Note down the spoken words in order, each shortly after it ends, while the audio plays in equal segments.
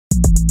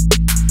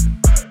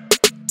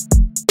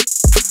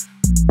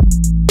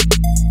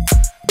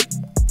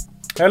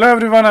Hello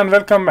everyone and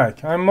welcome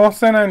back. I'm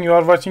Mohsen and you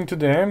are watching to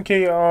the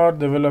MKR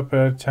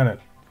developer channel.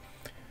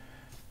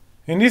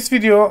 In this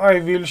video I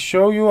will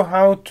show you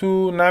how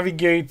to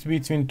navigate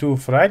between two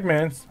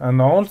fragments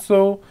and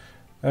also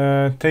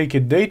take a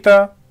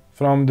data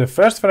from the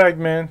first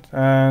fragment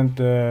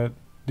and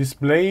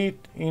display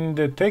it in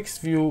the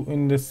text view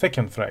in the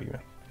second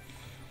fragment.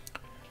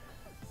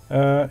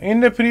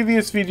 In the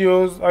previous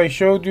videos I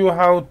showed you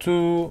how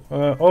to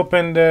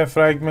open the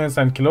fragments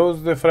and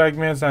close the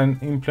fragments and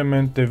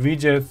implement the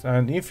widgets,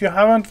 and if you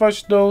haven't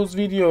watched those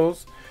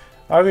videos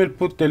I will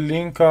put the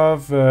link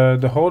of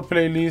the whole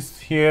playlist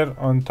here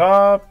on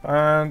top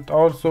and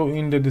also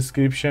in the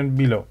description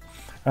below,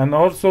 and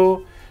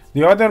also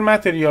the other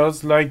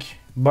materials like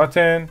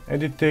button,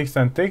 edit text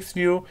and text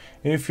view.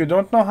 If you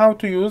don't know how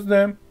to use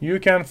them,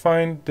 you can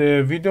find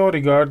the video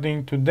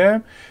regarding to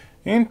them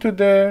into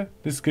the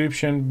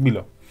description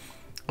below.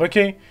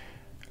 Okay,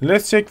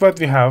 let's check what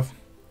we have.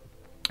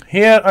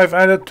 Here I've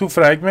added two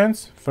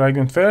fragments,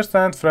 fragment first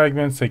and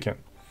fragment second.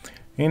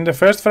 In the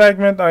first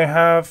fragment I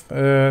have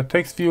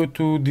text view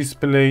to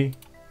display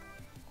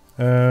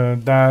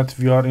that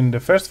we are in the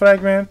first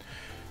fragment.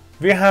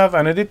 We have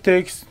an edit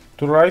text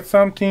to write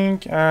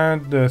something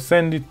and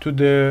send it to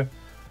the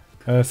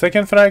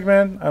second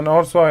fragment, and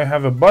also I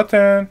have a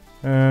button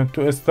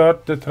to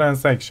start the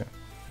transaction.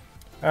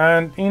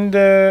 And in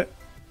the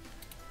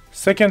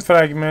second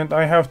fragment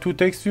I have two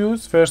text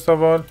views. First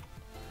of all,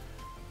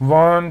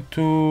 one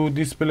to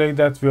display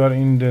that we are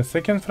in the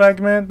second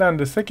fragment, and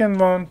the second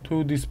one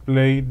to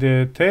display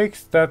the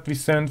text that we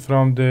sent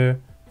from the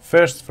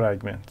first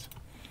fragment.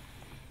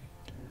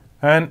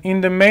 And in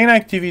the main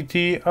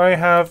activity I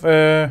have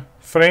a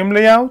frame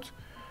layout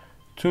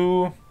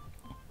to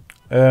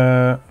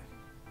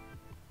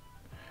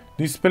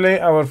display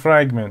our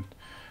fragment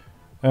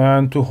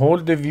and to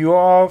hold the view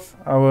of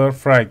our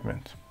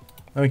fragment.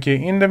 Okay,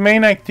 in the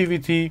main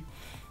activity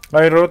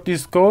I wrote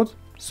this code: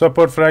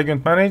 support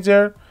fragment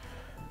manager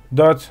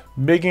dot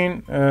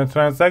begin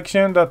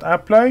transaction dot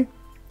apply,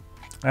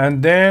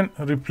 and then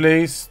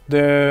replace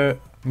the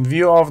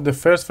view of the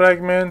first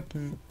fragment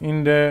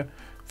in the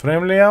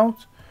frame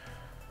layout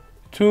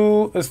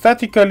to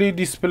statically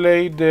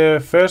display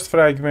the first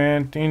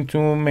fragment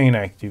into main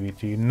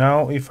activity.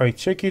 Now if I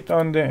check it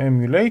on the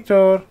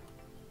emulator,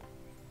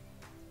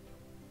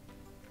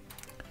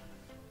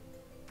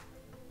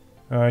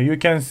 you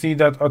can see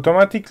that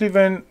automatically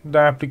when the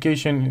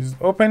application is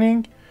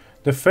opening,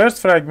 the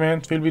first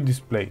fragment will be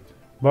displayed,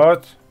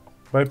 but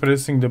by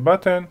pressing the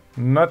button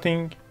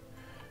nothing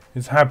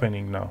is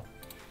happening now.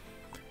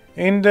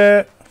 In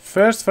the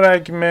first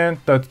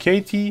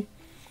fragment.kt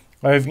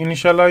I've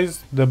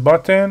initialized the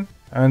button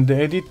and the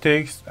edit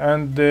text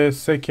and the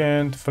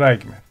second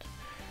fragment,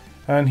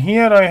 and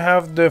here I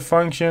have the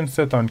function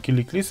set on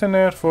click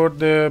listener for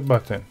the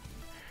button.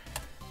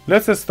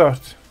 Let's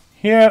start.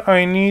 Here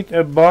I need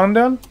a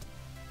bundle.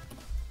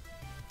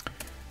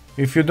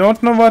 If you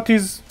don't know what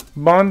is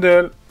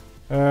bundle,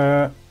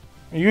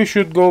 you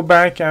should go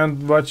back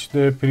and watch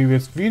the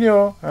previous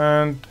video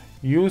and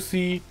you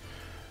see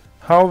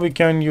how we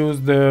can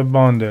use the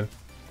bundle.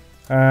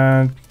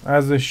 And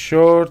as a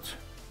short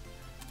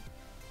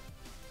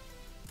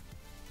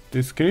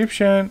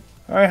description,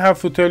 I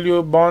have to tell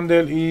you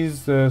bundle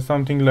is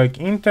something like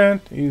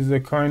intent, is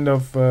a kind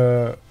of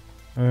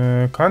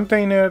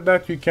container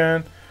that you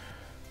can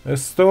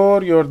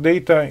store your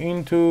data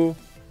into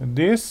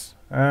this,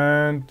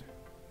 and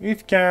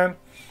it can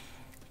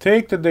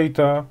take the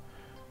data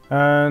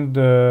and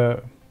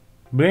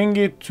bring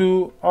it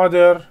to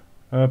other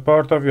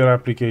part of your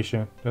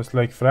application, just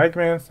like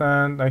fragments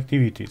and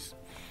activities.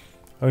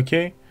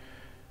 Okay,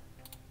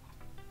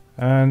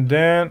 and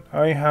then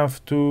I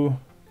have to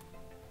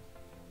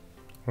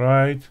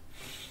write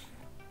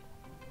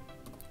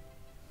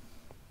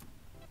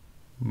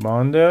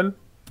bundle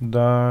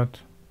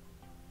dot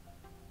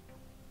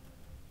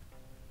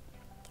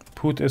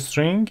put a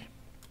string.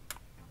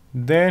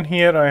 Then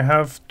here I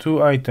have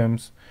two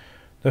items.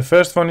 The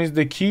first one is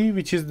the key,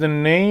 which is the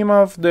name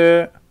of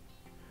the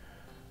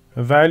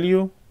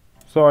value,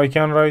 so I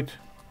can write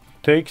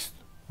text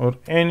or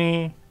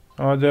any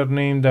other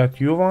name that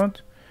you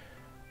want.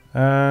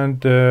 And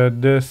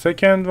the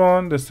second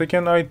one, the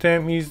second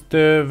item, is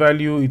the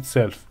value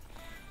itself.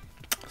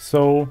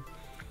 So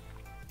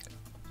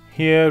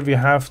here we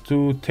have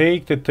to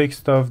take the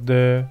text of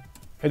the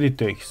edit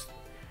text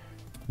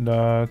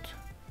dot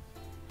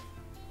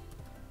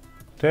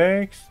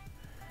text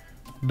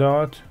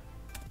dot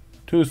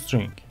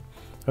toString.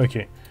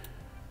 Okay,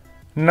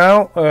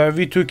 now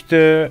we took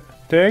the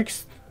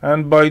text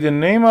and by the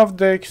name of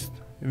text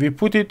we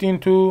put it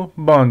into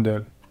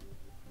bundle.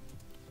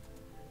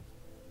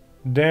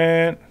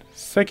 Then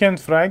second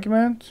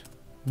fragment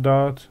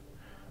dot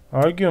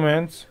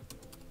arguments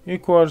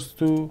equals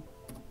to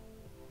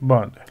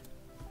bundle,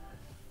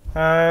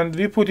 and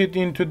we put it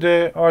into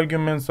the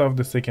arguments of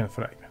the second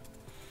fragment.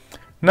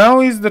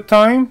 Now is the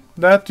time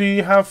that we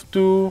have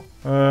to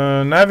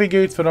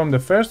navigate from the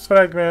first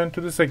fragment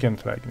to the second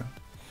fragment.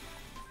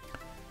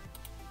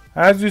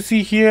 As you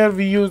see here,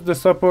 we use the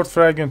support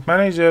fragment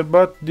manager,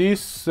 but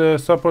this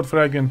support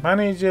fragment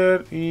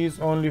manager is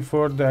only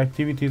for the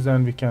activities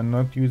and we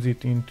cannot use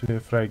it into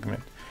the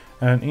fragment.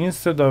 And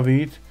instead of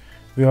it,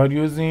 we are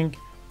using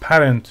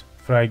parent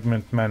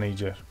fragment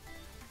manager.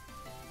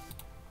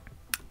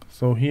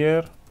 So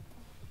here,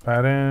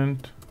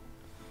 parent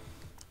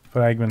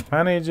fragment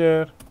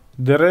manager,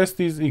 the rest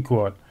is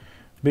equal.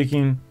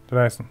 Begin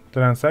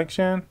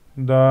transaction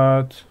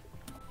dot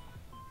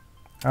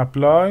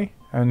apply,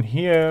 and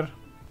here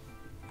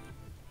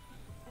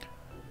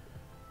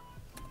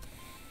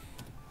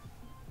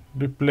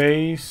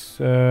replace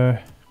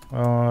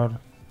r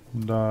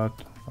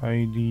dot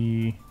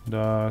id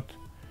dot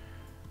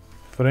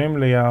frame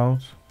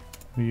layout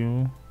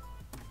view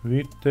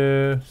with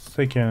the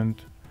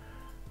second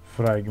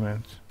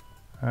fragment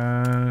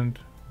and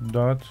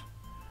dot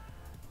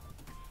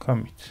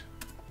commit.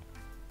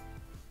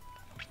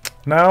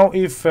 Now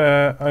if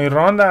I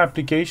run the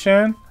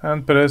application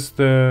and press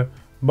the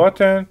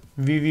button,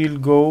 we will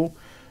go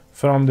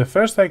from the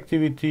first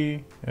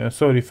activity,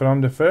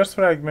 from the first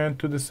fragment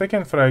to the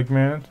second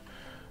fragment,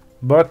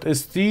 but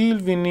still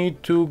we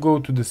need to go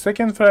to the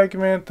second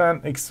fragment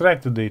and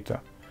extract the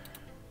data.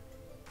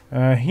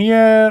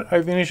 Here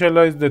I've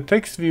initialized the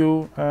text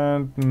view,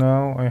 and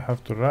now I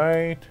have to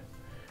write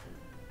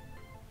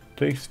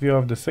text view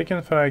of the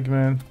second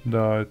fragment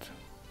dot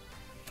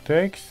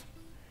text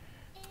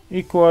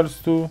equals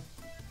to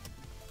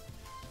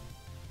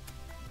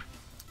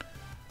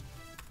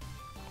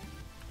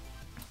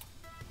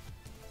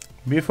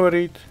before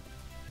it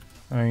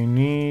I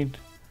need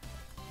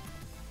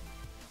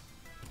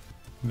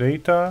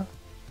data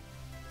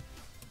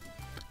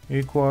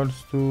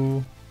equals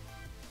to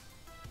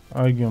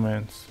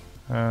arguments,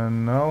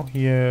 and now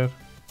here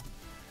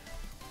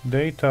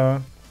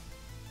data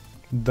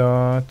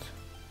dot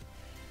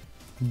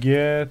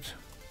get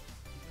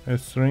a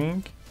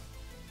string.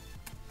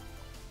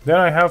 Then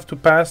I have to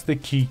pass the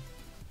key.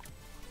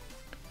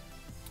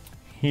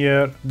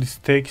 Here this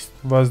text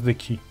was the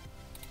key,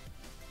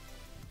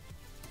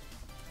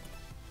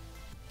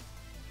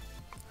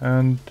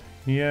 and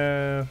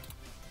here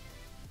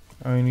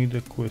I need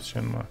a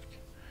question mark.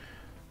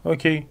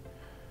 Okay,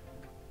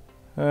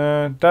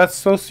 that's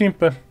so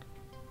simple.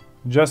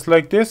 Just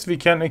like this, we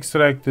can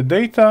extract the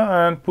data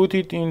and put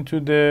it into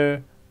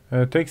the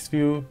text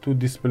view to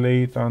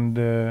display it on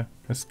the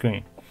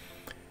screen.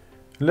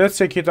 Let's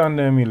check it on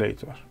the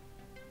emulator.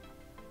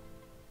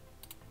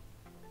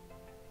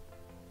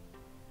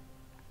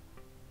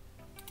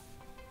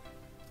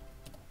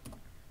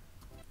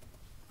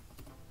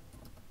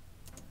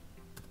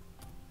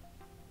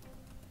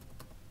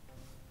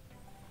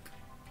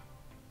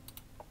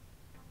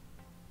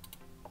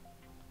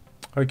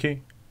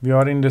 Okay, we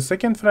are in the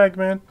second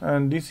fragment,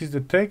 and this is the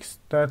text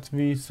that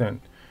we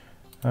sent,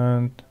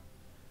 and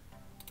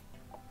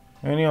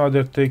any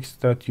other text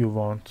that you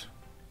want.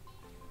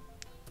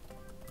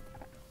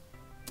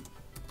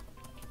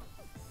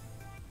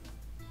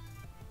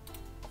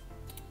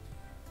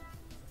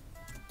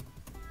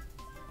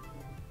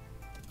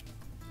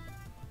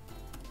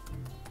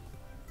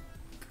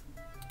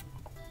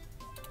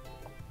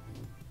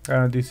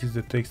 And this is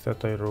the text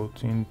that I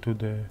wrote into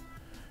the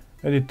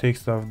edit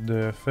text of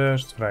the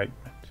first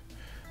fragment.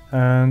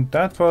 And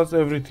that was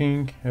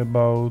everything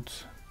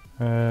about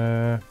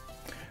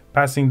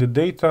passing the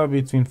data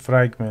between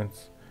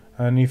fragments.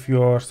 And if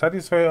you are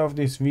satisfied of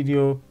this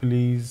video,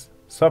 please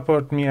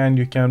support me, and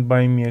you can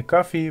buy me a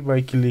coffee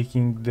by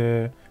clicking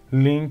the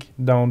link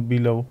down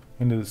below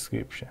in the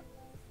description.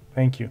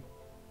 Thank you.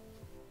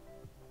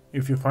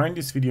 If you find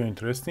this video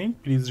interesting,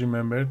 please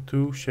remember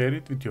to share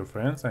it with your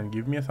friends and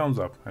give me a thumbs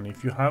up. And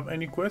if you have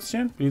any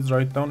question, please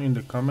write down in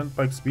the comment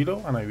box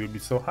below, and I will be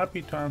so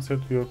happy to answer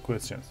to your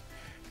questions.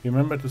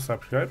 Remember to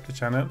subscribe to the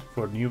channel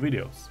for new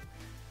videos.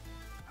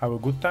 Have a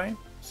good time.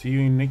 See you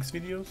in next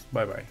videos.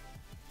 Bye bye.